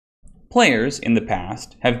Players in the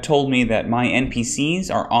past have told me that my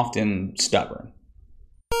NPCs are often stubborn.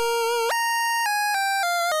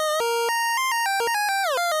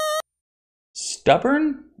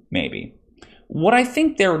 Stubborn? Maybe. What I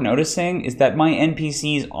think they're noticing is that my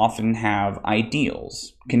NPCs often have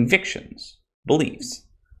ideals, convictions, beliefs.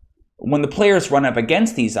 When the players run up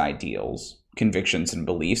against these ideals, convictions, and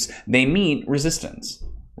beliefs, they meet resistance.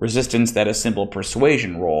 Resistance that a simple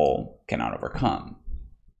persuasion roll cannot overcome.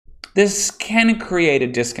 This can create a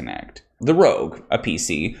disconnect. The rogue, a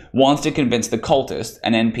PC, wants to convince the cultist,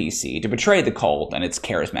 an NPC, to betray the cult and its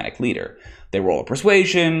charismatic leader. They roll a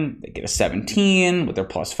persuasion, they get a 17, with their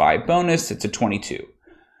 +5 bonus, it's a 22.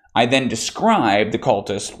 I then describe the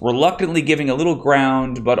cultist reluctantly giving a little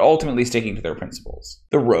ground, but ultimately sticking to their principles.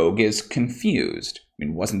 The rogue is confused.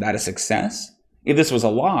 Wasn't that a success? If this was a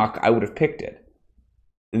lock, I would have picked it.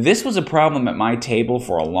 This was a problem at my table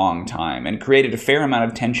for a long time and created a fair amount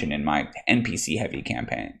of tension in my NPC-heavy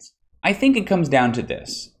campaigns. I think it comes down to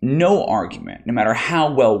this. No argument, no matter how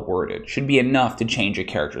well worded, should be enough to change a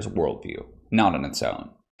character's worldview, not on its own.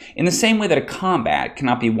 In the same way that a combat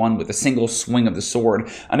cannot be won with a single swing of the sword,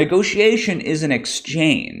 a negotiation is an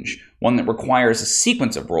exchange, one that requires a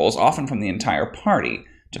sequence of rolls, often from the entire party,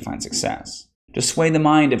 to find success. To sway the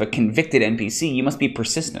mind of a convicted NPC, you must be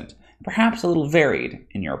persistent, perhaps a little varied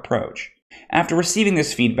in your approach. After receiving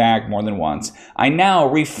this feedback more than once, I now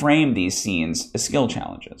reframe these scenes as skill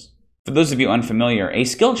challenges. For those of you unfamiliar, a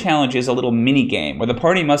skill challenge is a little mini-game where the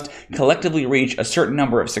party must collectively reach a certain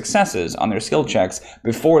number of successes on their skill checks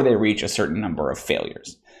before they reach a certain number of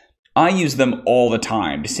failures. I use them all the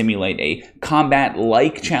time to simulate a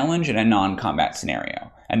combat-like challenge in a non-combat scenario,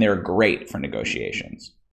 and they're great for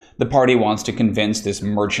negotiations. The party wants to convince this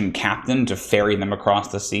merchant captain to ferry them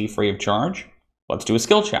across the sea free of charge. Let's do a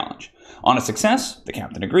skill challenge. On a success, the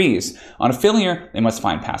captain agrees. On a failure, they must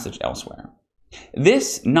find passage elsewhere.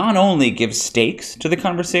 This not only gives stakes to the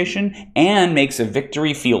conversation and makes a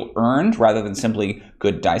victory feel earned rather than simply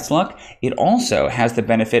good dice luck, it also has the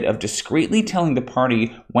benefit of discreetly telling the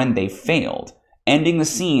party when they failed, ending the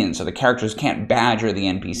scene so the characters can't badger the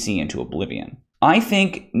NPC into oblivion. I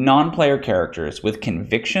think non-player characters with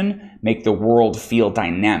conviction make the world feel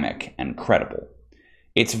dynamic and credible.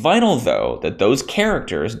 It's vital, though, that those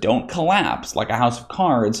characters don't collapse like a house of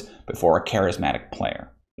cards before a charismatic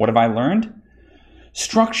player. What have I learned?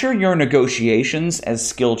 Structure your negotiations as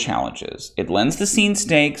skill challenges. It lends the scene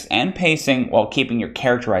stakes and pacing while keeping your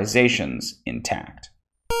characterizations intact.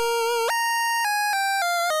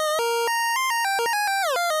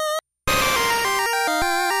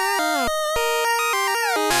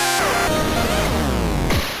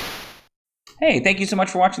 Hey, thank you so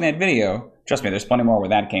much for watching that video. Trust me, there's plenty more where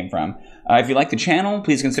that came from. If you like the channel,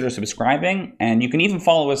 please consider subscribing, and you can even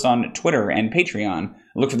follow us on Twitter and Patreon.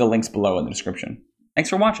 Look for the links below in the description. Thanks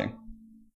for watching.